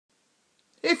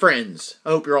Hey friends, I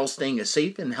hope you're all staying as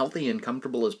safe and healthy and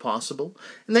comfortable as possible,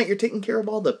 and that you're taking care of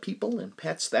all the people and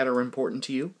pets that are important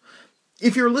to you.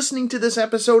 If you're listening to this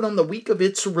episode on the week of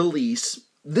its release,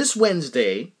 this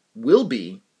Wednesday will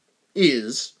be,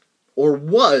 is, or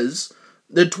was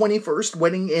the 21st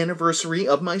wedding anniversary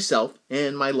of myself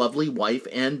and my lovely wife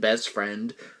and best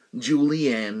friend,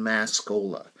 Julianne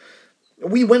Mascola.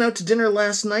 We went out to dinner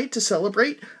last night to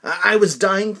celebrate. I was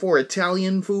dying for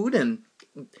Italian food, and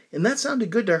that sounded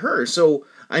good to her, so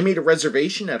I made a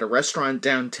reservation at a restaurant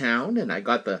downtown, and I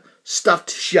got the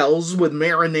stuffed shells with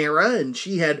marinara, and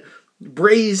she had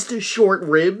braised short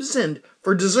ribs, and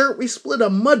for dessert we split a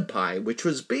mud pie, which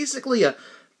was basically a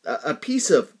piece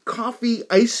of coffee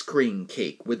ice cream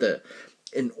cake with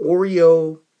an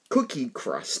Oreo cookie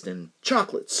crust and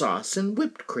chocolate sauce and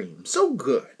whipped cream. So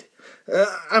good.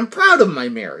 I'm proud of my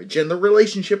marriage and the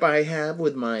relationship I have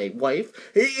with my wife.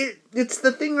 It's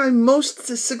the thing I'm most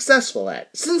successful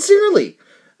at. Sincerely.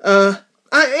 Am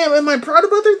I proud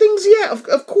of other things? Yeah,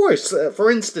 of course. For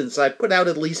instance, I put out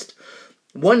at least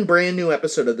one brand new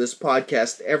episode of this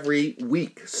podcast every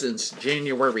week since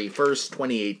January 1st,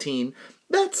 2018.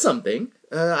 That's something.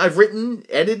 I've written,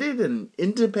 edited, and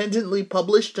independently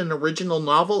published an original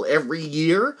novel every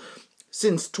year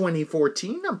since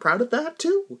 2014. I'm proud of that,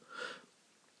 too.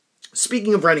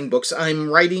 Speaking of writing books, I'm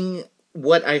writing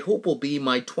what I hope will be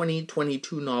my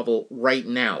 2022 novel right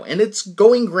now, and it's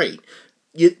going great.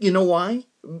 You know why?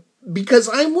 Because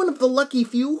I'm one of the lucky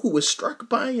few who was struck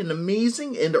by an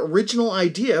amazing and original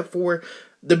idea for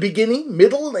the beginning,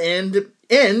 middle, and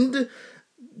end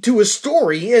to a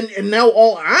story, and now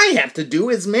all I have to do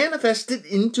is manifest it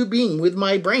into being with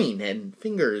my brain and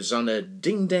fingers on a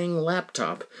ding-dang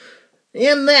laptop.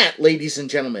 And that, ladies and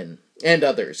gentlemen, and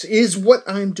others, is what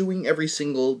I'm doing every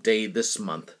single day this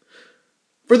month.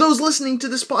 For those listening to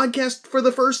this podcast for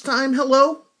the first time,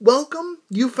 hello, welcome,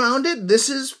 you found it. This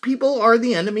is People Are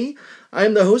the Enemy. I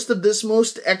am the host of this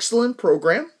most excellent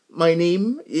program. My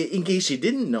name, in case you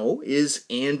didn't know, is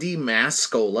Andy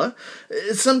Mascola.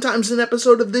 Sometimes an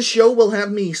episode of this show will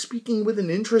have me speaking with an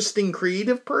interesting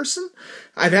creative person.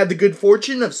 I've had the good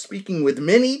fortune of speaking with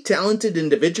many talented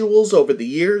individuals over the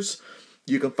years.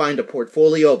 You can find a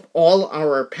portfolio of all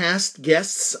our past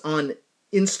guests on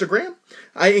Instagram.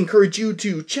 I encourage you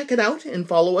to check it out and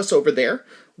follow us over there.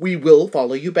 We will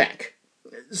follow you back.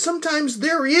 Sometimes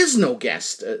there is no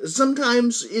guest.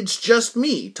 Sometimes it's just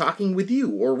me talking with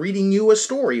you or reading you a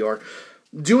story or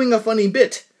doing a funny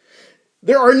bit.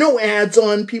 There are no ads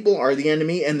on People Are the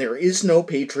Enemy, and there is no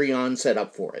Patreon set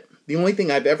up for it. The only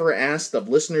thing I've ever asked of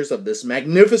listeners of this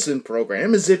magnificent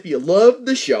program is if you love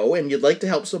the show and you'd like to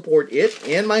help support it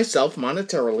and myself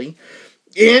monetarily,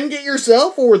 and get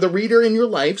yourself or the reader in your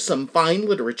life some fine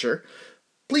literature,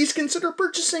 please consider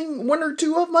purchasing one or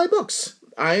two of my books.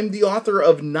 I'm the author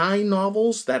of 9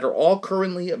 novels that are all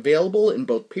currently available in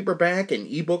both paperback and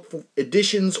ebook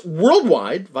editions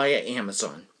worldwide via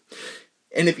Amazon.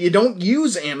 And if you don't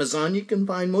use Amazon, you can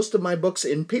find most of my books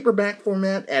in paperback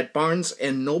format at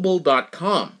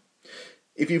barnesandnoble.com.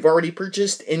 If you've already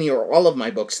purchased any or all of my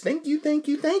books, thank you, thank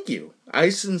you, thank you.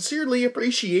 I sincerely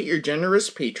appreciate your generous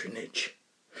patronage.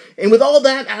 And with all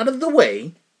that out of the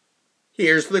way,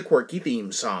 here's the quirky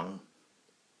theme song.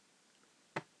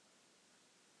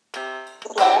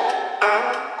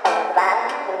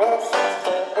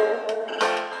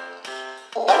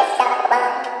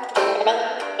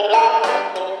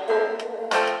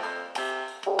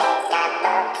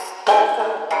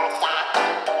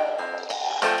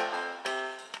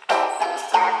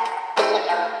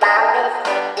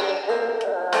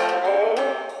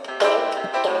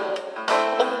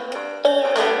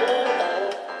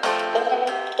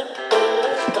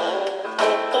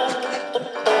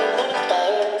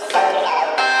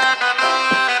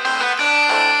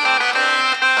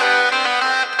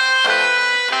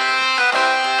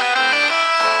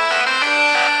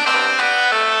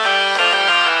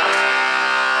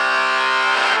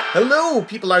 Hello,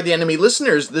 People Are the Enemy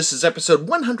listeners. This is episode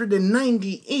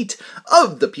 198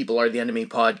 of the People Are the Enemy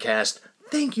podcast.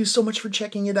 Thank you so much for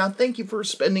checking it out. Thank you for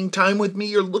spending time with me.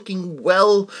 You're looking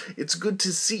well. It's good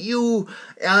to see you.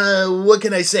 What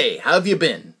can I say? How have you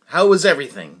been? How was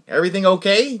everything? Everything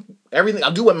okay? Everything.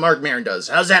 I'll do what Mark Maron does.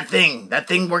 How's that thing? That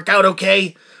thing work out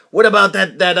okay? What about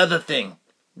that other thing?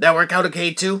 That work out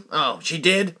okay too? Oh, she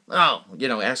did? Oh,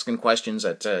 asking questions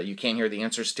that you can't hear the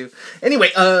answers to. Anyway,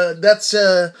 that's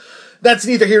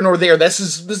neither here nor there. This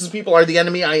is People Are the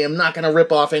Enemy. I am not gonna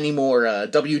rip off any more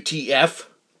WTF,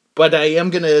 but I am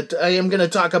gonna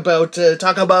talk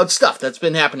about stuff that's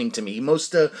been happening to me.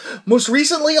 Most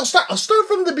recently, I'll start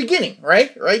from the beginning.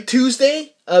 Right.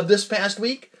 Tuesday of this past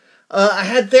week, I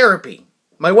had therapy.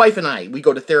 my wife and we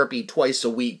go to therapy twice a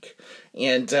week.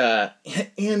 And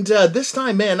this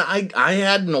time, man, I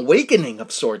had an awakening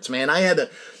of sorts, man.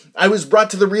 I was brought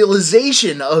to the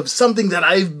realization of something that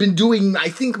I've been doing, I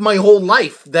think, my whole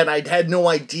life that I'd had no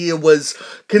idea was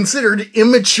considered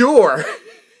immature.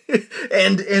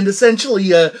 and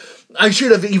essentially, I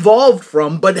should have evolved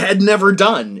from, but had never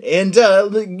done. And,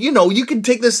 you can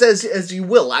take this as you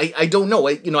will. I don't know.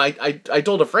 I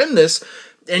told a friend this,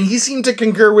 and he seemed to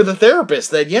concur with a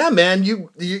therapist that, yeah, man, you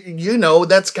know,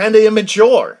 that's kind of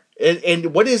immature.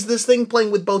 And what is this thing,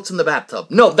 playing with boats in the bathtub?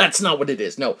 No, that's not what it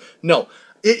is. No.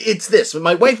 It's this.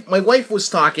 My wife was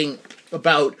talking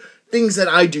about things that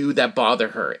I do that bother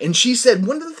her. And she said,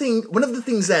 one of the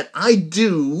things that I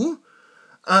do,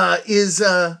 is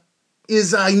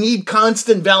I need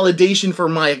constant validation for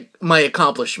my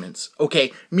accomplishments.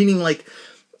 Okay, meaning like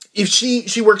if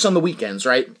she works on the weekends,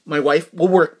 right? My wife will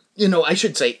work. I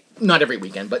should say not every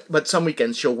weekend, but some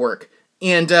weekends she'll work.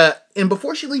 And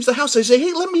before she leaves the house, I say,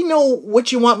 hey, let me know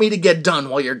what you want me to get done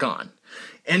while you're gone.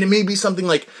 And it may be something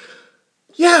like,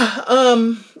 yeah,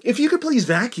 if you could please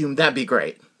vacuum, that'd be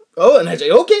great. Oh, and I say,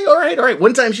 okay, all right.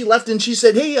 One time she left and she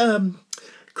said, hey,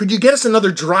 could you get us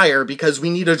another dryer, because we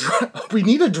need a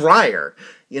dryer,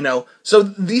 So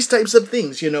these types of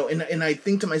things, and I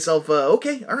think to myself,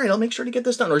 okay, all right, I'll make sure to get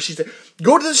this done. Or she said,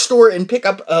 go to the store and pick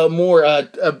up more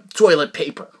toilet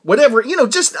paper, whatever, I'm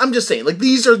just saying, like,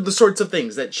 these are the sorts of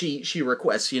things that she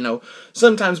requests,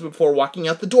 sometimes before walking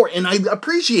out the door. And I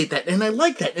appreciate that, and I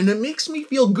like that, and it makes me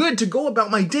feel good to go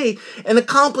about my day and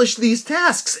accomplish these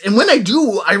tasks. And when I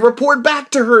do, I report back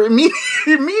to her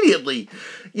immediately,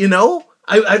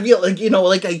 I feel like,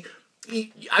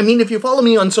 I mean, if you follow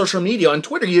me on social media, on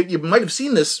Twitter, you might have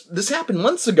seen this happened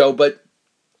months ago, but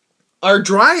our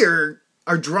dryer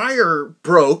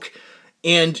broke,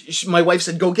 and my wife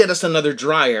said, go get us another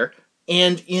dryer.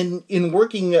 And in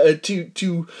working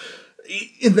to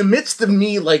in the midst of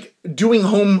me, like, doing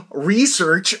home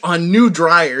research on new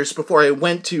dryers before I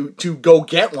went to go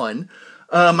get one,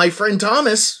 my friend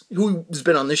Thomas, who's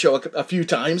been on the show a few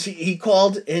times, he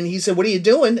called and he said, what are you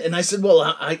doing? And I said, well,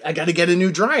 I got to get a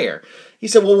new dryer. He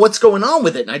said, well, what's going on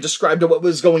with it? And I described what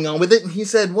was going on with it. And he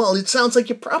said, well, it sounds like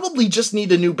you probably just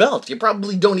need a new belt. You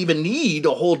probably don't even need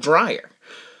a whole dryer.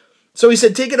 So he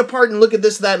said, take it apart and look at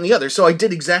this, that, and the other. So I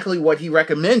did exactly what he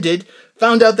recommended.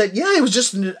 Found out that, yeah, it was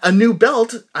just a new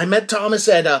belt. I met Thomas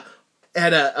at a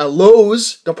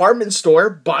Lowe's department store,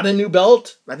 bought a new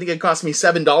belt. I think it cost me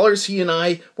 $7. He and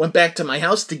I went back to my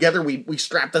house together. We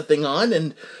strapped the thing on,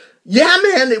 and yeah,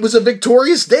 man, it was a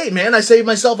victorious day, man. I saved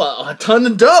myself a ton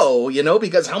of dough,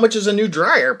 because how much is a new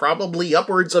dryer? Probably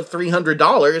upwards of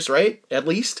 $300, right? At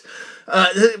least.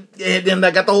 And I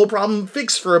got the whole problem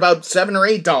fixed for about $7 or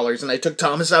 $8, and I took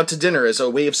Thomas out to dinner as a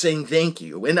way of saying thank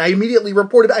you. And I immediately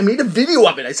reported, I made a video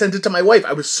of it. I sent it to my wife.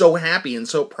 I was so happy and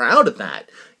so proud of that,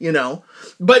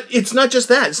 But it's not just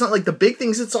that. It's not like the big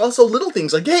things. It's also little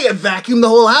things like, hey, I vacuumed the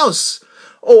whole house.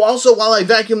 Oh, also, while I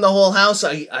vacuumed the whole house,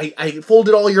 I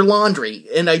folded all your laundry,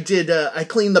 and I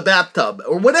cleaned the bathtub,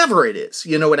 or whatever it is.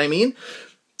 You know what I mean?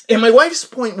 And my wife's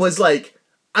point was like,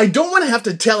 I don't want to have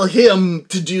to tell him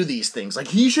to do these things. Like,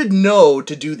 he should know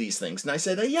to do these things. And I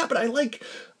said, yeah, but I like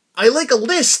a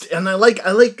list, and I like,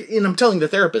 and I'm telling the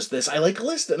therapist this, I like a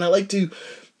list, and I like to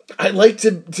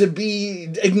be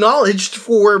acknowledged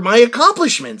for my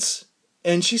accomplishments.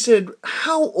 And she said,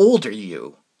 how old are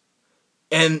you?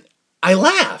 And I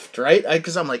laughed, right?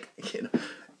 Because I'm like,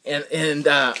 and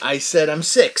I said, I'm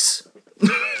 6.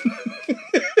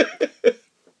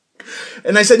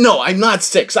 And I said, no, I'm not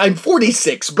 6. I'm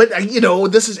 46. But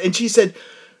this is, and she said,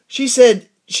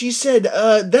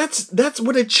 that's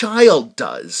what a child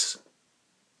does.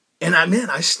 And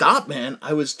I stopped, man.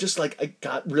 I was just like, I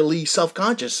got really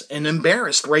self-conscious and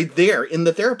embarrassed right there in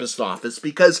the therapist's office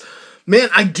because, man,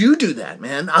 I do that,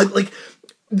 man.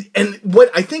 And what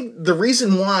I think the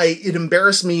reason why it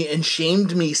embarrassed me and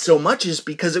shamed me so much is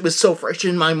because it was so fresh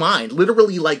in my mind.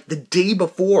 Literally, like the day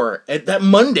before, at that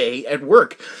Monday at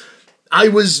work, I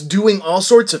was doing all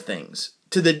sorts of things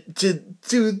to the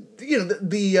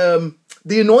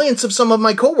annoyance of some of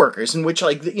my coworkers, in which,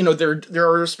 like, there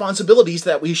are responsibilities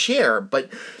that we share. But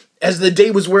as the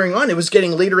day was wearing on, it was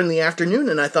getting later in the afternoon,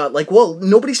 and I thought, like, well,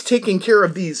 nobody's taking care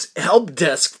of these help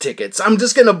desk tickets. I'm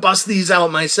just gonna bust these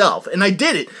out myself, and I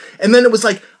did it. And then it was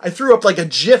like I threw up like a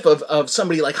GIF of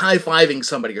somebody like high-fiving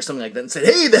somebody or something like that, and said,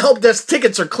 "Hey, the help desk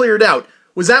tickets are cleared out."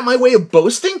 Was that my way of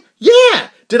boasting? Yeah.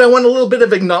 Did I want a little bit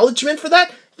of acknowledgement for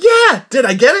that? Yeah. Did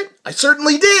I get it? I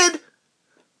certainly did.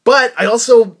 But I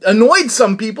also annoyed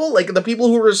some people, like the people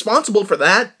who were responsible for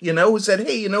that, who said,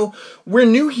 hey, we're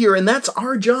new here and that's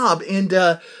our job. And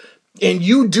And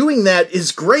you doing that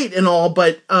is great and all,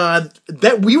 but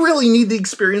that we really need the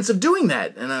experience of doing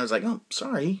that. And I was like, oh,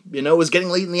 sorry. You know, it was getting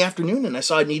late in the afternoon and I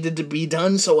saw it needed to be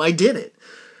done, so I did it.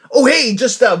 Oh, hey,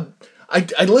 just,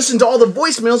 I listened to all the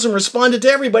voicemails and responded to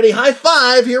everybody. High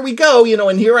five, here we go. You know,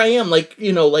 and here I am, like,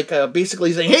 you know, like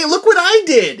basically saying, hey, look what I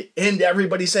did. And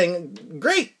everybody's saying,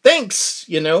 great, thanks,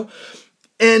 you know.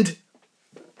 And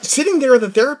sitting there at the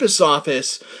therapist's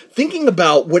office, thinking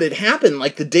about what had happened,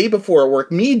 like the day before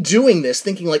work, me doing this,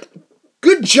 thinking like,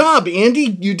 good job,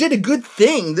 Andy, you did a good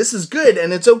thing. This is good,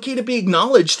 and it's okay to be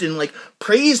acknowledged and like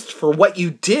praised for what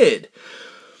you did.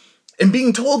 And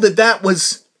being told that that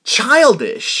was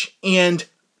childish and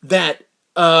that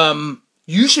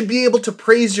you should be able to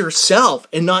praise yourself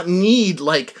and not need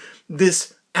like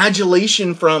this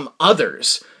adulation from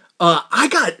others. I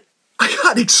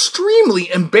got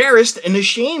extremely embarrassed and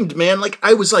ashamed, man. Like,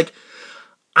 I was like,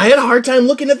 I had a hard time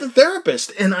looking at the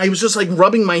therapist, and I was just like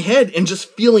rubbing my head and just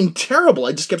feeling terrible.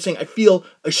 I just kept saying, I feel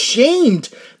ashamed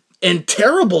and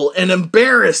terrible and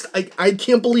embarrassed. I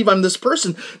can't believe I'm this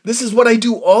person. This is what I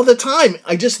do all the time.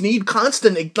 I just need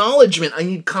constant acknowledgement. I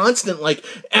need constant, like,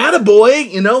 attaboy,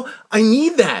 you know? I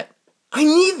need that. I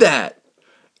need that.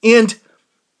 And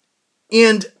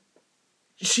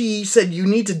she said, you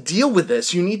need to deal with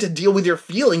this. You need to deal with your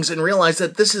feelings and realize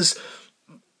that this is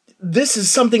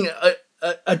something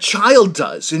a child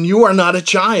does, and you are not a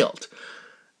child.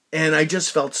 And I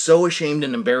just felt so ashamed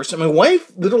and embarrassed. And my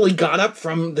wife literally got up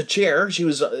from the chair. She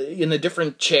was in a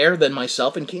different chair than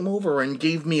myself and came over and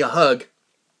gave me a hug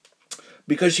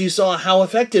because she saw how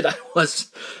affected I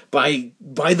was by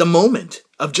the moment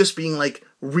of just being like,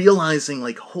 realizing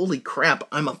like, holy crap,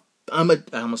 I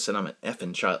almost said I'm an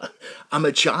effing child. I'm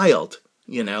a child,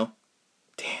 you know?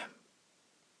 Damn.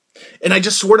 And I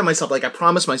just swore to myself, like I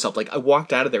promised myself, like I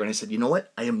walked out of there and I said, you know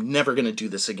what? I am never going to do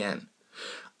this again.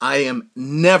 I am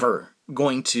never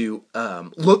going to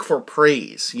look for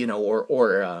praise, you know,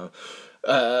 or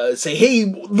say, hey,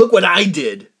 look what I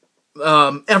did,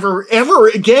 ever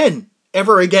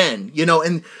again, you know.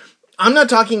 And I'm not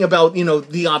talking about, you know,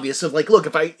 the obvious of like, look,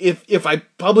 if I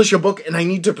publish a book and I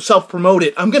need to self-promote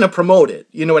it, I'm going to promote it.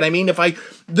 You know what I mean?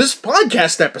 This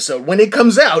podcast episode, when it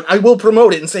comes out, I will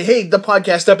promote it and say, hey, the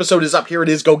podcast episode is up. Here it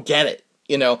is. Go get it.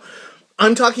 You know,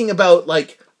 I'm talking about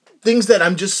like things that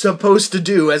I'm just supposed to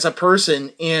do as a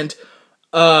person and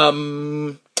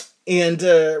you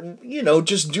know,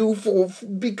 just do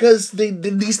because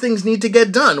these things need to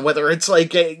get done, whether it's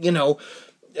like, you know,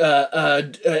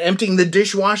 emptying the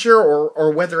dishwasher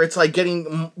or whether it's like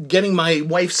getting my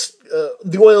wife's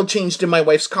the oil changed in my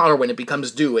wife's car when it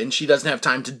becomes due and she doesn't have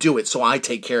time to do it, so I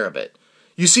take care of it.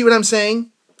 You see what I'm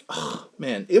saying? Oh,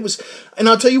 man, it was, and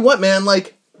I'll tell you what, man,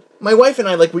 like my wife and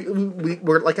I, like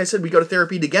we're like I said, we go to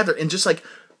therapy together, and just like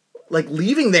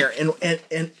leaving there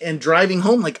and driving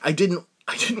home, like I didn't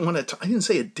want to, I didn't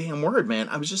say a damn word, man.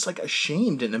 I was just like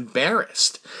ashamed and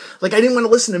embarrassed. Like I didn't want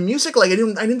to listen to music. Like I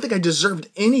didn't think I deserved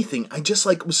anything. I just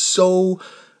like was so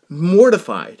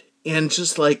mortified and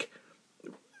just it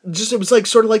was like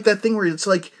sort of like that thing where it's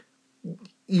like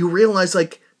you realize,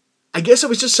 like, I guess it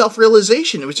was just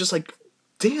self-realization. It was just like,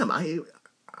 damn, I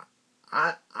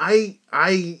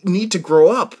need to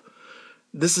grow up.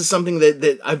 This is something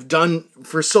that I've done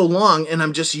for so long and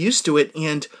I'm just used to it,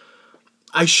 and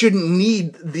I shouldn't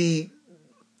need the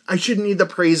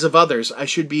praise of others. I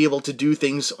should be able to do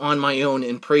things on my own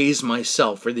and praise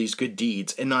myself for these good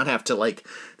deeds and not have to like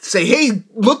say, hey,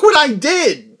 look what I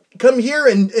did. Come here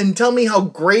and tell me how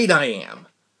great I am.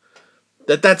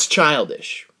 That's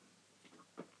childish.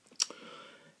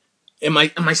 Am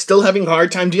I still having a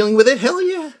hard time dealing with it? Hell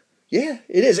yeah. Yeah,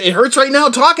 it is. It hurts right now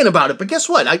talking about it, but guess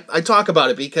what? I talk about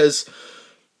it because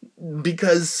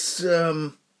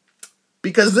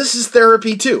this is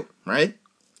therapy too, right?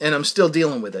 And I'm still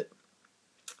dealing with it,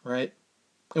 right?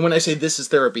 And when I say this is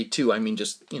therapy too, I mean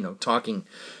just, you know, talking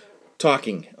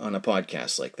on a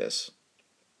podcast like this.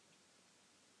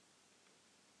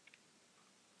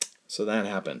 So that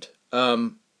happened.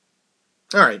 All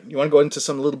right, you want to go into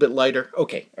something a little bit lighter?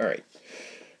 Okay, all right.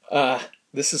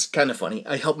 This is kind of funny.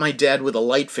 I helped my dad with a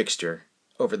light fixture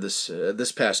over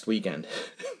this past weekend.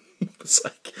 It's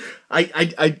like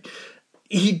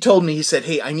he told me, he said,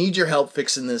 hey, I need your help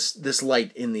fixing this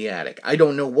light in the attic. I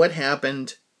don't know what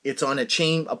happened. It's on a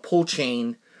pull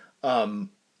chain.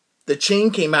 The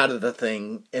chain came out of the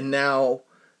thing, and now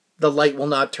the light will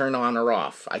not turn on or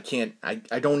off. I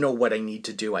don't know what I need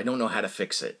to do. I don't know how to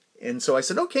fix it. And so I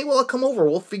said, okay, well, I'll come over.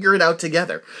 We'll figure it out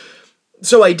together.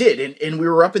 So I did, and we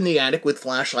were up in the attic with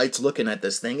flashlights looking at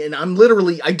this thing, and I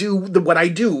do what I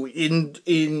do in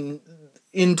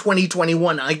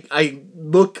 2021. I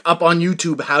look up on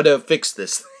YouTube how to fix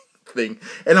this thing.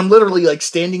 And I'm literally like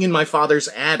standing in my father's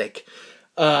attic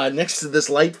next to this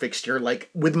light fixture, like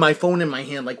with my phone in my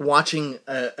hand, like watching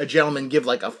a gentleman give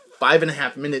like a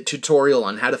 5.5 minute tutorial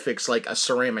on how to fix like a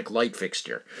ceramic light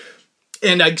fixture.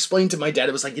 And I explained to my dad,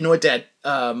 it was like, you know what, Dad,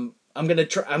 I'm gonna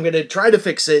try to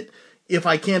fix it. If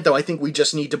I can't, though, I think we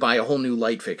just need to buy a whole new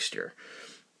light fixture.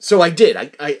 So I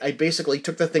did. I basically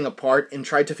took the thing apart and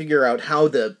tried to figure out how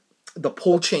the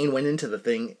pull chain went into the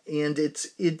thing, and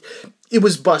it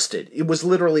was busted. It was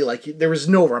literally like there was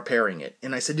no repairing it.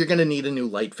 And I said, you're gonna need a new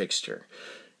light fixture.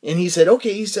 And he said,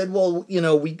 okay. He said, well,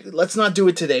 let's not do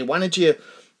it today. Why don't you,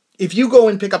 if you go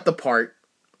and pick up the part,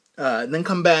 and then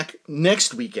come back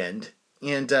next weekend,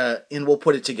 and we'll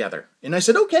put it together. And I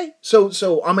said, okay. So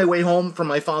on my way home from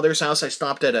my father's house, I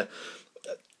stopped at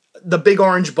the Big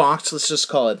Orange Box. Let's just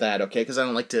call it that, okay? Because I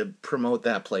don't like to promote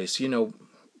that place. You know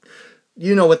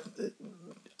what?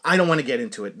 I don't want to get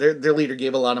into it. Their leader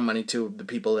gave a lot of money to the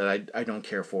people that I don't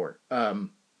care for.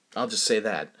 I'll just say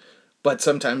that. But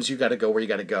sometimes you got to go where you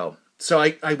got to go. So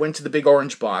I went to the Big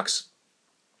Orange Box,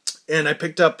 and I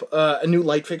picked up a new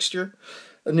light fixture.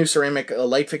 A new ceramic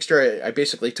light fixture. I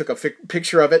basically took a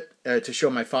picture of it to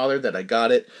show my father that I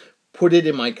got it, put it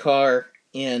in my car,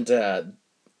 and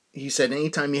he said,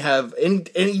 anytime you have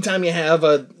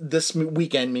this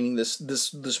weekend, meaning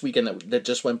this weekend that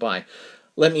just went by,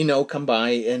 let me know, come by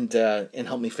and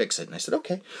help me fix it. And I said,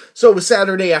 okay. So it was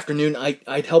Saturday afternoon.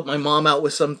 I'd helped my mom out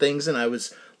with some things, and I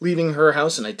was leaving her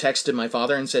house, and I texted my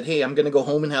father and said, hey, I'm going to go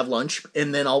home and have lunch,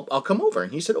 and then I'll come over.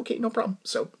 And he said, okay, no problem.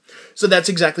 So that's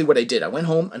exactly what I did. I went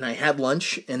home, and I had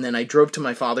lunch, and then I drove to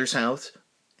my father's house.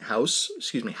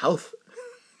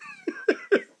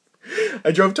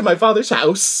 I drove to my father's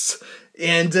house,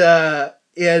 and I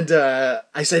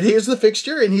said, here's the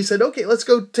fixture. And he said, okay, let's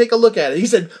go take a look at it. He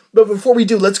said, but before we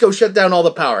do, let's go shut down all the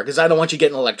power, because I don't want you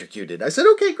getting electrocuted. I said,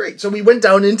 okay, great. So we went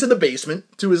down into the basement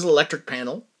to his electric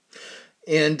panel.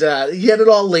 And he had it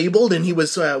all labeled, and he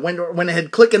was went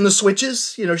ahead clicking the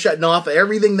switches, shutting off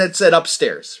everything that said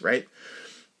upstairs, right?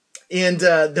 And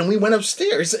then we went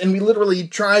upstairs, and we literally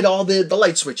tried all the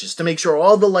light switches to make sure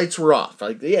all the lights were off.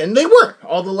 And they were.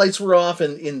 All the lights were off,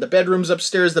 and in the bedrooms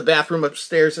upstairs, the bathroom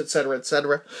upstairs, etc.,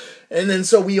 etc. And then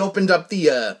so we opened up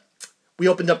the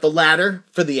ladder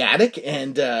for the attic,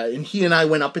 and he and I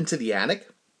went up into the attic.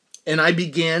 And I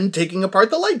began taking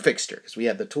apart the light fixture, because we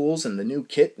had the tools and the new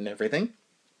kit and everything.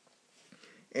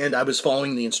 And I was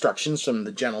following the instructions from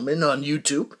the gentleman on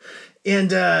YouTube.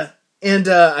 And I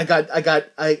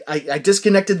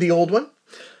disconnected the old one,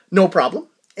 no problem.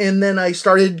 And then I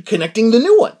started connecting the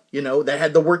new one, that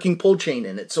had the working pull chain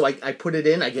in it. So I put it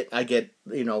in. I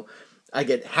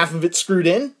get half of it screwed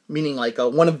in, meaning like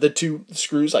one of the two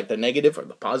screws, like the negative or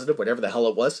the positive, whatever the hell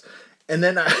it was. And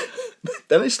then I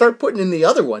start putting in the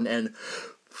other one, and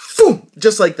boom,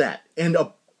 just like that. And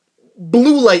a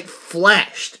blue light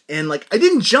flashed, and like I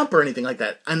didn't jump or anything like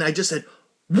that. And I just said,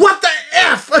 "What the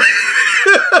F?"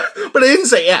 But I didn't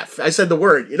say F. I said the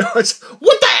word, I said,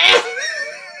 "What the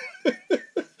F?"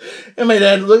 And my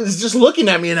dad was just looking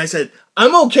at me, and I said,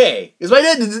 "I'm okay." Because my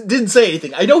dad didn't say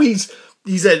anything. I know he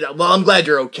said, "Well, I'm glad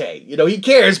you're okay." He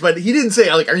cares, but he didn't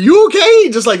say, like, "Are you okay?" He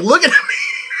just like looking at me.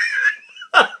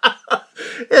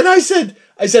 And I said,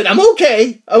 I'm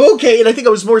okay. And I think I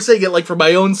was more saying it like for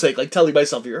my own sake, like telling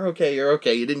myself, you're okay.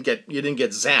 You didn't get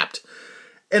zapped.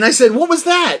 And I said, what was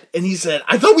that? And he said,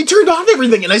 I thought we turned off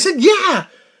everything. And I said, yeah.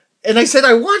 And I said,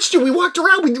 I watched you. We walked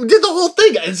around. We did the whole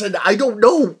thing. I said, I don't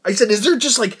know. I said, is there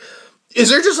just like,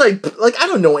 I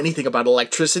don't know anything about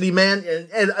electricity, man.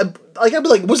 And I'd be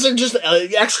like, was there just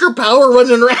extra power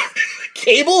running around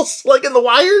cables, like in the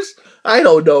wires? I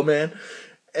don't know, man.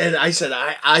 And I said,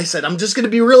 I'm just going to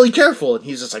be really careful. And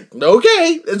he's just like,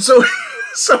 okay. And so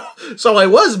I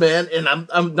was, man. And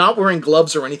I'm not wearing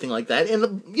gloves or anything like that.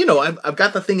 And, I've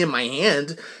got the thing in my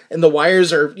hand, and the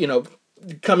wires are,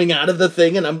 coming out of the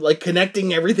thing, and I'm like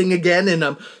connecting everything again, and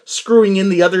I'm screwing in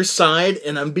the other side,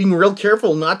 and I'm being real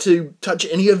careful not to touch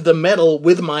any of the metal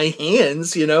with my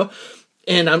hands, and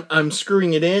I'm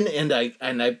screwing it in, and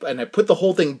I put the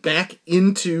whole thing back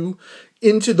into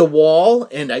the wall,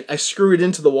 and I screw it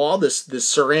into the wall, this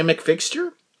ceramic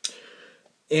fixture.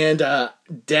 And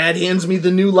Dad hands me the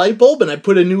new light bulb, and I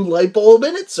put a new light bulb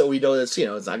in it, so we know it's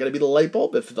not going to be the light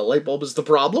bulb if the light bulb is the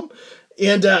problem.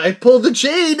 And I pull the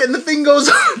chain, and the thing goes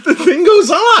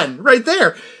on right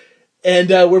there. And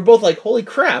we're both like, holy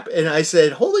crap. And I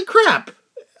said, holy crap.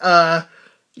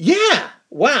 Yeah,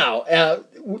 wow.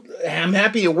 I'm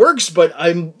happy it works, but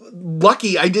I'm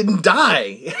lucky I didn't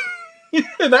die.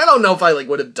 And I don't know if I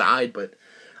would have died, but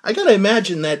I gotta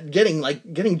imagine that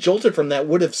getting jolted from that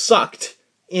would have sucked.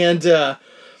 And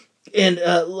and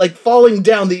like falling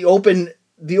down the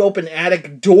open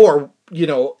attic door,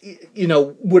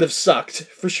 would have sucked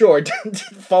for sure.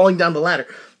 Falling down the ladder.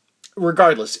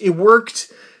 Regardless, it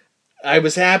worked. I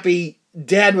was happy.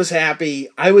 Dad was happy.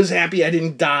 I was happy. I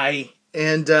didn't die,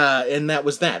 and that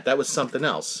was that. That was something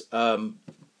else.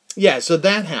 Yeah, so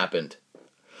that happened.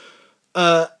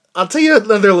 I'll tell you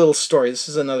another little story. This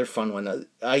is another fun one.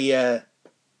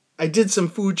 I did some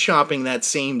food shopping that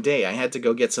same day. I had to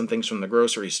go get some things from the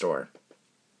grocery store.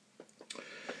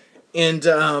 And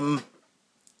all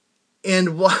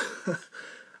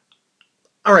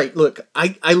right, look,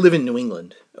 I live in New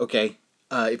England, okay?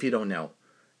 If you don't know.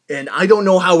 And I don't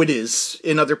know how it is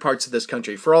in other parts of this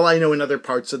country. For all I know, in other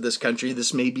parts of this country,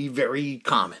 this may be very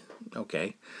common,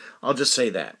 okay? I'll just say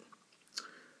that.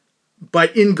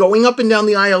 But in going up and down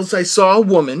the aisles, I saw a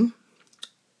woman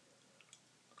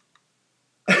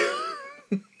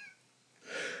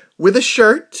with a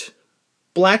shirt,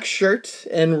 black shirt,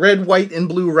 and red, white, and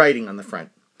blue writing on the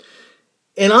front.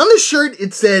 And on the shirt,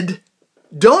 it said,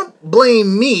 "Don't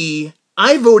blame me,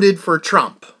 I voted for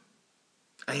Trump."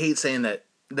 I hate saying that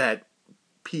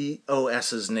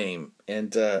POS's name.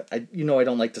 And, I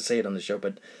don't like to say it on the show,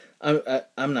 but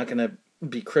I'm not going to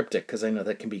be cryptic because I know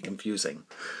that can be confusing.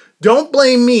 Don't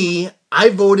blame me, I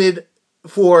voted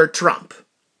for Trump.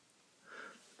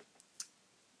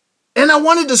 And I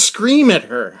wanted to scream at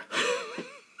her.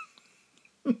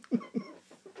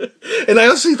 And I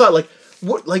also thought, like,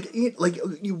 what,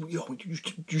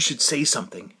 you should say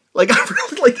something. Like,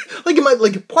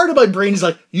 part of my brain is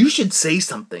like, you should say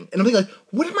something. And I'm like,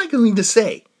 what am I going to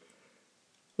say?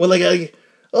 Well,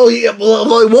 oh yeah,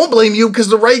 well, I won't blame you because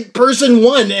the right person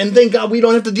won, and thank God we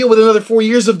don't have to deal with another 4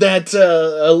 years of that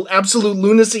absolute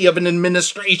lunacy of an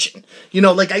administration.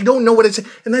 I don't know what it's.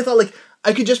 And I thought,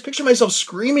 I could just picture myself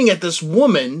screaming at this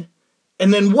woman,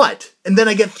 and then what? And then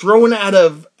I get thrown out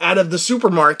of the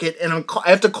supermarket, and I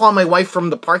have to call my wife from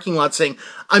the parking lot saying,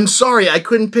 "I'm sorry, I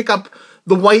couldn't pick up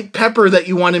the white pepper that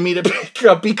you wanted me to pick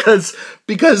up because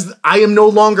I am no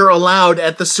longer allowed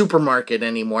at the supermarket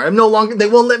anymore. They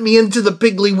won't let me into the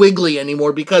Piggly Wiggly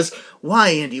anymore because, why,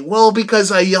 Andy? Well,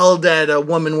 because I yelled at a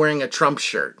woman wearing a Trump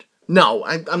shirt. No,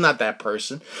 I'm not that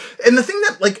person." And the thing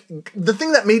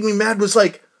that made me mad was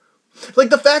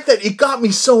the fact that it got me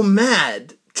so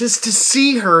mad just to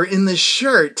see her in this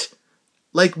shirt,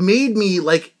 made me,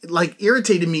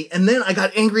 irritated me. And then I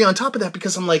got angry on top of that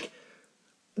because I'm like,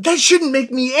 that shouldn't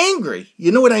make me angry.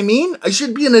 You know what I mean? I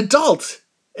should be an adult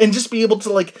and just be able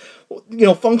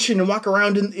to function and walk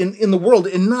around in the world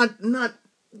and not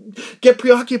get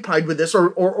preoccupied with this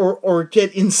or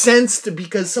get incensed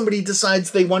because somebody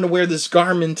decides they want to wear this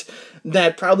garment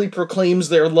that proudly proclaims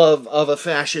their love of a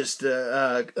fascist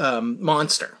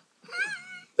monster.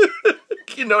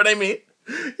 You know what I mean?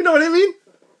 You know what I mean?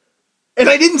 And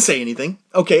I didn't say anything.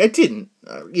 Okay, I didn't.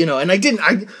 And I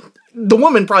didn't. The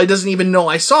woman probably doesn't even know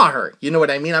I saw her. You know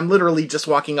what I mean? I'm literally just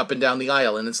walking up and down the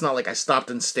aisle, and it's not like I stopped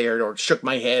and stared or shook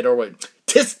my head or went,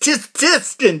 tisk, tisk,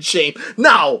 tisk, in shame.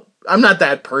 No, I'm not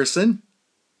that person.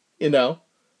 I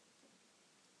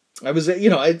was,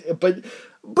 but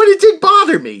it did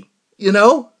bother me,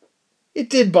 It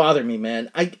did bother me, man.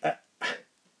 I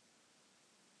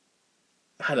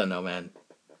don't know, man.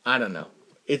 I don't know.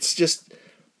 It's just,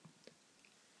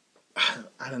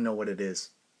 I don't know what it is.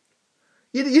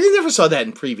 You never saw that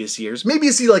in previous years. Maybe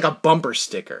you see a bumper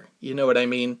sticker. You know what I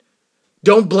mean?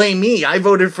 Don't blame me. I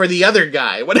voted for the other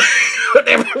guy.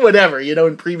 Whatever,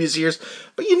 in previous years.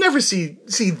 But you never see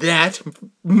that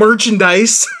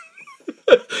merchandise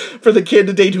for the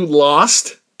candidate who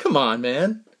lost. Come on,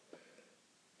 man.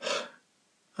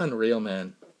 Unreal,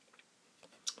 man.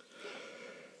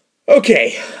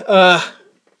 Okay.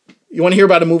 You want to hear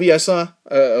about a movie I saw?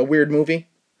 A weird movie?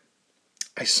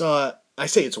 I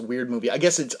say it's a weird movie. I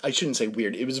shouldn't say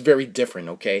weird. It was very different,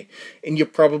 okay? And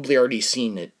you've probably already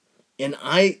seen it. And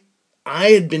I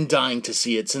had been dying to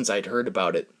see it since I'd heard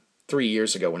about it 3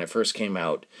 years ago when it first came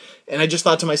out. And I just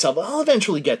thought to myself, I'll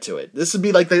eventually get to it. This will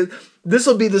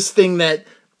be this thing that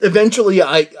eventually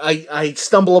I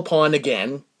stumble upon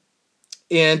again.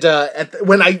 And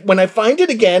when I find it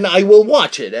again, I will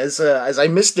watch it as I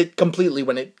missed it completely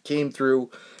when it came through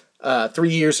 3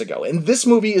 years ago. And this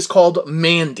movie is called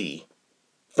Mandy.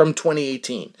 From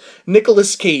 2018.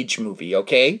 Nicolas Cage movie,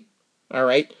 okay? All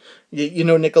right? You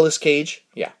know Nicolas Cage?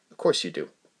 Yeah, of course you do.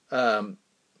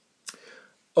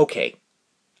 Okay.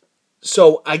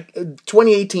 So,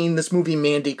 2018, this movie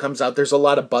Mandy comes out. There's a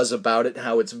lot of buzz about it,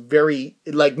 how it's very,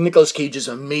 Nicolas Cage is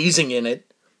amazing in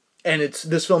it. And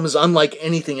this film is unlike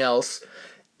anything else.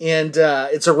 And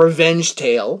it's a revenge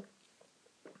tale.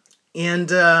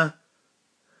 And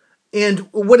And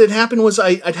what had happened was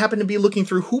I'd happened to be looking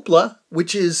through Hoopla,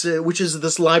 which is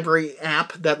this library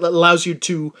app that allows you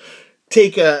to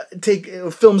take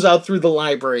films out through the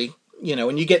library,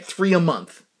 and you get 3 a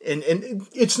month. And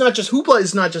it's not just Hoopla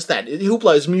is not just that.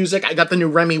 Hoopla is music. I got the new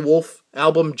Remy Wolf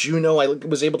album, Juno. I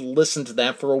was able to listen to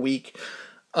that for a week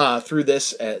through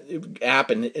this app.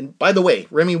 And by the way,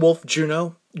 Remy Wolf,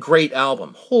 Juno, great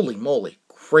album. Holy moly,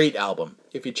 great album.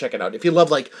 If you check it out, if you love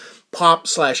like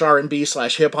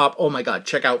pop/R&B/hip hop, oh my God,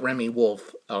 check out Remy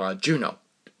Wolf, Juno.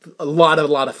 A lot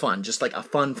of fun, just like a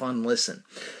fun listen.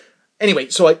 Anyway,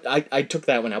 so I took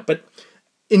that one out, but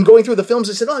in going through the films,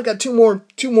 I said, "Oh, I got two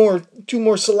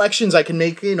more selections I can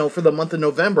make, for the month of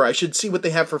November. I should see what they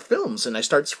have for films." And I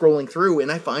start scrolling through,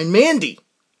 and I find Mandy,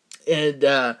 and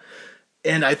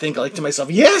I think like to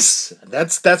myself, "Yes,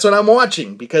 that's what I'm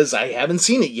watching because I haven't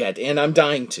seen it yet, and I'm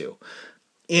dying to."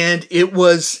 And it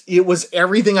was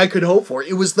everything I could hope for.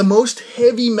 It was the most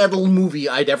heavy metal movie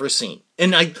I'd ever seen,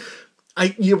 and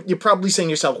you're probably saying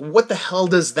to yourself, "What the hell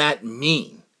does that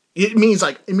mean?" It means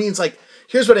like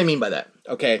here's what I mean by that.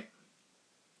 Okay.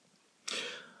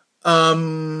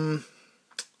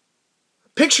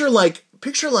 Picture like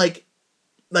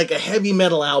a heavy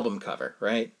metal album cover,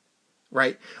 right?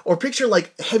 Right? Or picture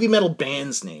like a heavy metal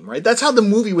band's name, right? That's how the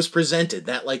movie was presented.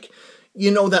 That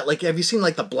have you seen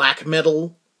like the black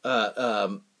metal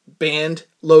band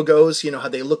logos? You know how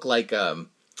they look like I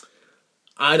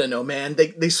don't know, man.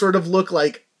 They sort of look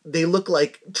like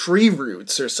tree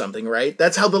roots or something, right?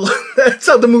 That's how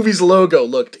the movie's logo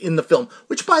looked in the film,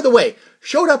 which by the way,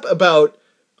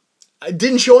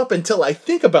 didn't show up until I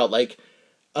think about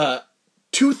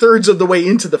 2/3 of the way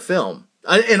into the film.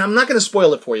 And I'm not going to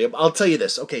spoil it for you. I'll tell you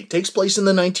this. Okay, it takes place in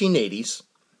the 1980s.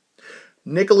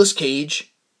 Nicolas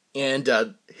Cage and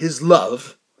his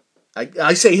love.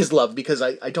 I say his love because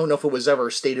I don't know if it was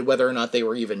ever stated whether or not they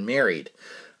were even married.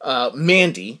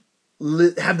 Mandy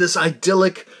have this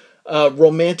idyllic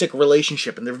romantic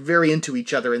relationship, and they're very into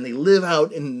each other, and they live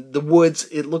out in the woods.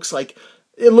 It looks like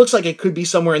it could be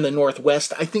somewhere in the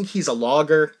Northwest. I think he's a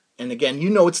logger, and again,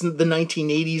 it's the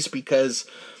 1980s because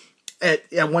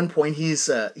at one point he's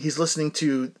listening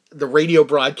to the radio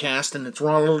broadcast, and it's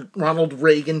Ronald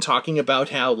Reagan talking about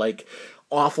how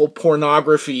awful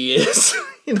pornography is.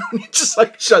 He just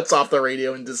shuts off the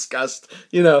radio in disgust.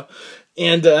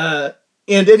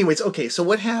 And anyways, okay, so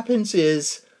what happens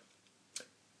is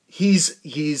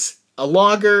he's a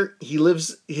logger. He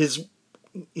lives his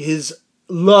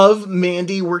love,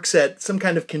 Mandy, works at some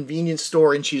kind of convenience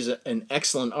store, and she's an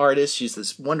excellent artist. She's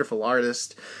this wonderful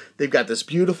artist. They've got this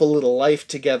beautiful little life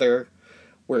together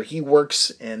where he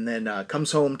works and then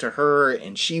comes home to her,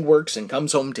 and she works and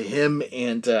comes home to him,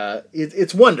 and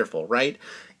it's wonderful, right?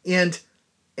 And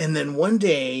then one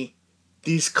day,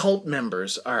 these cult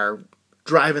members are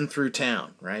driving through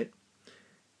town, right?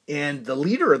 And the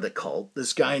leader of the cult,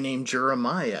 this guy named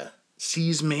Jeremiah,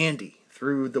 sees Mandy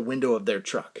through the window of their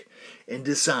truck and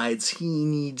decides he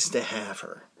needs to have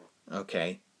her.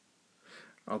 Okay.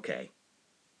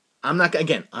 I'm not going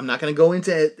to go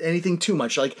into anything too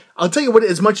much. I'll tell you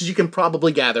as much as you can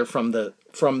probably gather from the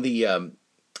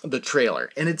trailer.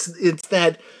 And it's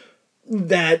that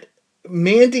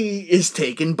Mandy is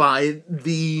taken by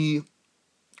the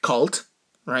cult,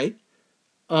 right?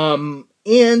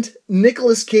 And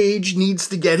Nicolas Cage needs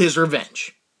to get his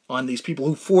revenge on these people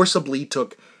who forcibly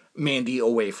took Mandy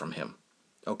away from him.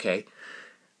 Okay?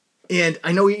 And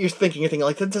I know you're thinking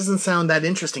that doesn't sound that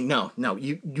interesting. No,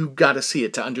 you got to see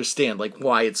it to understand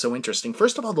why it's so interesting.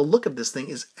 First of all, the look of this thing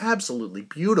is absolutely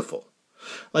beautiful.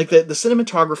 The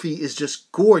cinematography is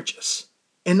just gorgeous.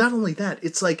 And not only that,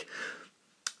 it's like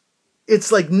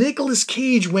Nicolas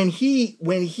Cage when he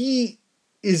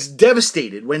is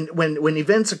devastated, when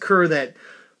events occur that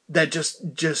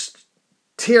just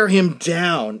tear him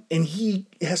down, and he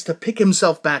has to pick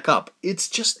himself back up. It's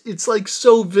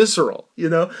so visceral,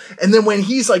 And then when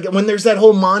when there's that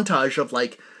whole montage of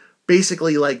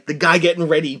basically the guy getting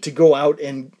ready to go out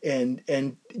and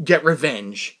get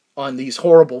revenge on these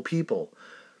horrible people.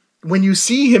 When you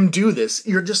see him do this,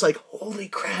 you're just like, holy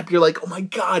crap. You're like, oh my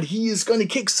God, he is going to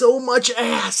kick so much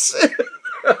ass.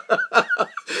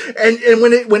 and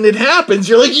when it happens,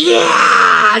 you're like,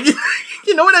 yeah!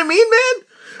 You know what I mean, man?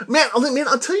 Man,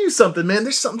 I'll tell you something, man.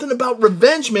 There's something about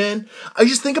revenge, man. I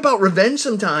just think about revenge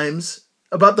sometimes,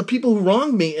 about the people who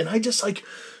wronged me, and I just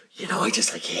yeah, I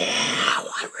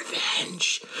want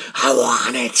revenge. I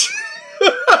want it.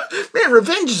 Man,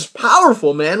 revenge is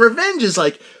powerful, man. Revenge is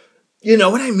you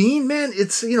know what I mean, man?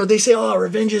 It's, they say, oh,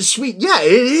 revenge is sweet. Yeah,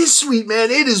 it is sweet,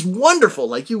 man. It is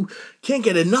wonderful. You can't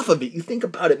get enough of it. You think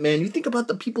about it, man. You think about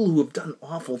the people who have done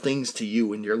awful things to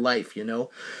you in your life,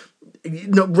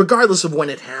 regardless of when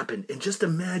it happened. And just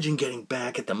imagine getting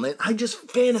back at them. I just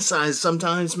fantasize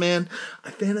sometimes, man.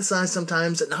 I fantasize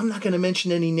sometimes, and I'm not going to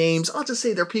mention any names. I'll just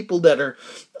say they're people that are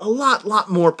a lot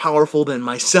more powerful than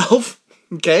myself,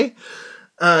 okay?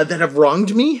 That have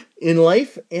wronged me in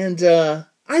life. And I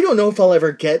don't know if I'll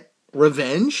ever get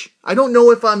revenge. I don't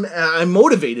know if I'm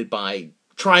motivated by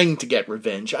trying to get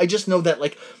revenge. I just know that,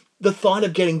 like, the thought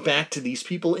of getting back to these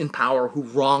people in power who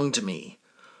wronged me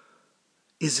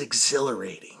is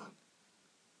exhilarating.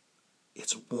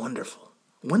 It's wonderful.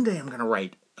 One day I'm going to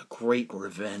write a great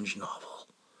revenge novel.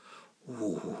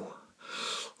 Ooh.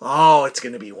 Oh, it's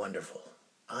going to be wonderful.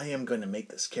 I am going to make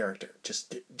this character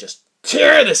just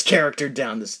tear this character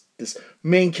down. This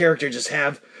main character, just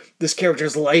have this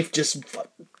character's life just...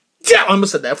 I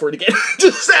almost said that word again.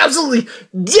 Just absolutely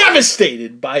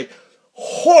devastated by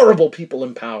horrible people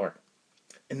in power.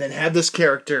 And then have this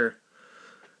character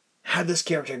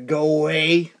go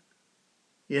away,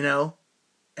 and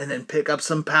then pick up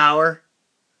some power,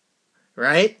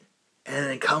 right? And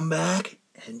then come back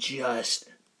and just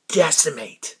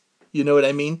decimate. You know what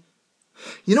I mean?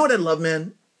 You know what I love,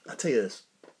 man? I'll tell you this.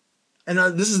 And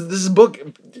this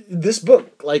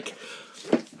book, like,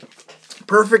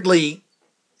 perfectly,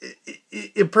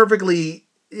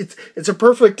 it's a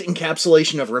perfect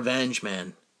encapsulation of revenge,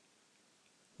 man.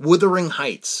 Wuthering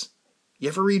Heights. You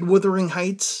ever read Wuthering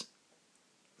Heights?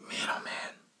 Man, oh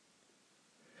man.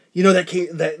 You know,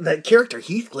 that character,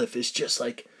 Heathcliff, is just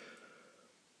like...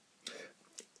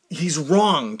 He's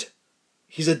wronged.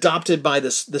 He's adopted by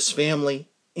this family,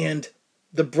 and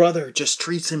the brother just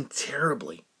treats him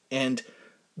terribly. And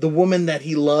the woman that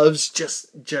he loves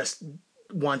just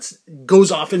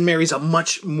goes off and marries a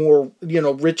much more,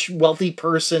 rich, wealthy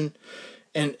person.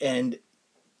 And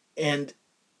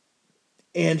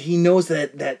he knows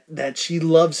that she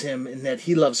loves him and that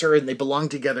he loves her and they belong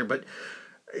together, but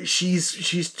she's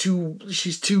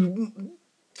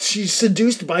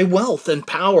seduced by wealth and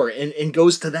power and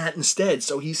goes to that instead.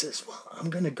 So he says, well, I'm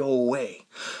going to go away,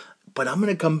 but I'm going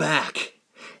to come back.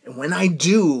 And when I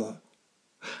do,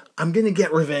 I'm going to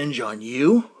get revenge on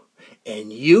you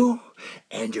and your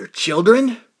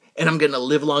children. And I'm going to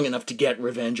live long enough to get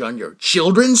revenge on your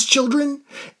children's children.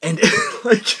 And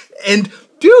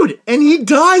dude, and he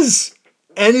does.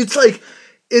 And it's like,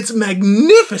 it's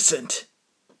magnificent.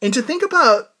 And to think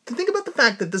about the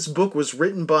fact that this book was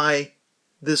written by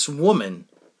this woman,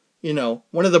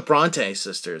 one of the Bronte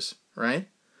sisters, right?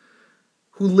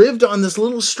 Who lived on this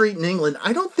little street in England.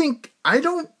 I don't think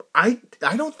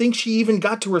she even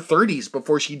got to her 30s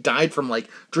before she died from, like,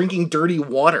 drinking dirty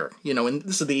water, and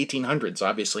this is the 1800s,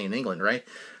 obviously, in England, right?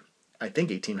 I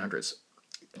think 1800s.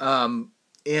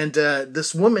 And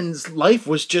this woman's life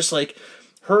was just like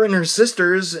her and her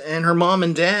sisters and her mom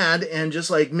and dad, and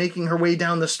just like making her way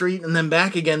down the street and then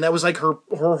back again. That was like her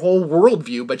whole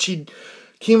worldview. But she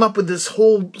came up with this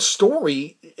whole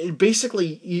story.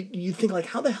 Basically, you think, like,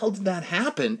 how the hell did that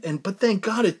happen? But thank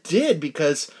God it did,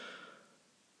 because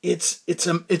it's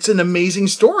an amazing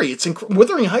story.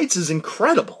 Wuthering Heights is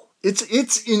incredible.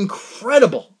 It's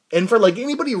incredible. And for, like,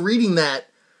 anybody reading that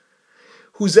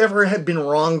who's ever had been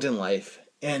wronged in life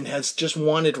and has just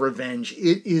wanted revenge,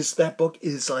 that book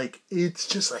is like, it's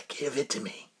just like, give it to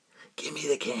me. Give me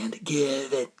the candy.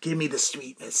 Give me the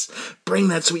sweetness. Bring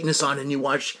that sweetness on. And you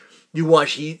watch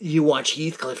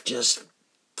Heathcliff just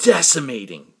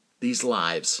decimating these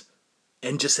lives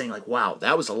and just saying, like, wow,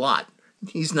 that was a lot.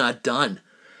 He's not done.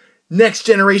 Next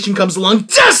generation comes along,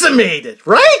 decimated,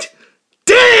 right?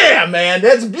 Damn, man,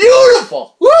 that's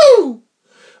beautiful. Woo!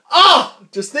 Oh,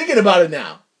 just thinking about it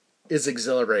now is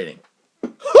exhilarating.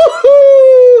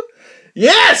 Woo-hoo!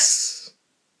 Yes!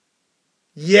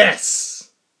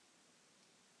 Yes!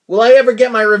 Will I ever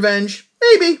get my revenge?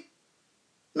 Maybe.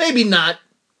 Maybe not.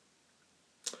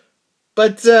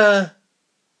 But,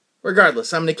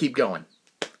 regardless, I'm going to keep going.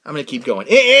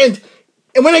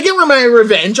 And when I get my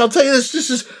revenge, I'll tell you this.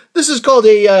 This is called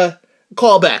a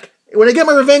callback. When I get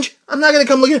my revenge, I'm not going to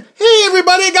come looking, hey,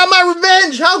 everybody, I got my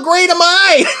revenge. How great am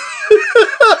I?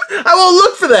 I won't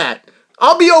look for that.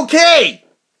 I'll be okay.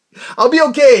 I'll be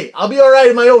all right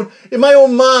in my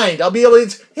own mind. I'll be able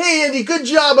to, hey, Andy, good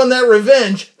job on that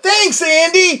revenge. Thanks,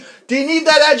 Andy. Do you need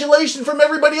that adulation from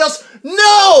everybody else?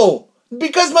 No,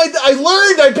 because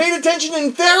I paid attention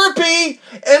in therapy,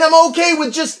 and I'm okay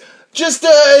with just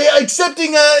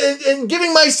accepting and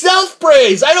giving myself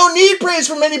praise. I don't need praise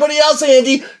from anybody else,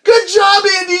 Andy. Good job,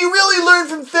 Andy. You really learned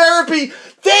from therapy.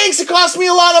 Thanks. It cost me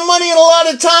a lot of money and a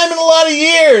lot of time and a lot of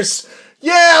years.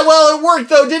 Yeah, well, it worked,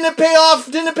 though. Didn't it pay off,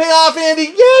 Andy?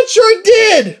 Yeah, it sure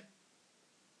did.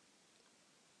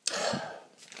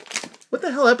 What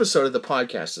the hell episode of the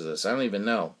podcast is this? I don't even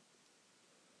know.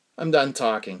 I'm done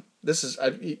talking.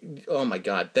 Oh my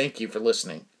God, thank you for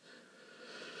listening.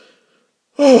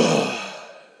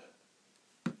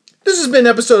 This has been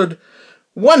episode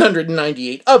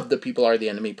 198 of the People Are the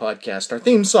Enemy podcast. Our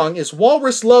theme song is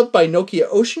Walrus Love by Nokia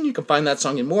Ocean. You can find that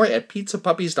song and more at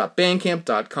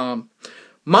pizzapuppies.bandcamp.com.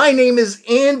 My name is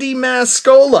Andy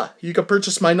Mascola. You can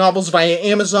purchase my novels via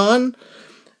Amazon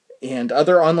and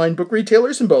other online book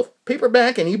retailers in both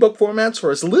paperback and ebook formats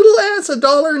for as little as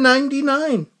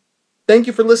 $1.99. Thank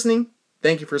you for listening.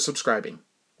 Thank you for subscribing.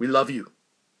 We love you.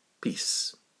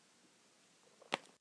 Peace.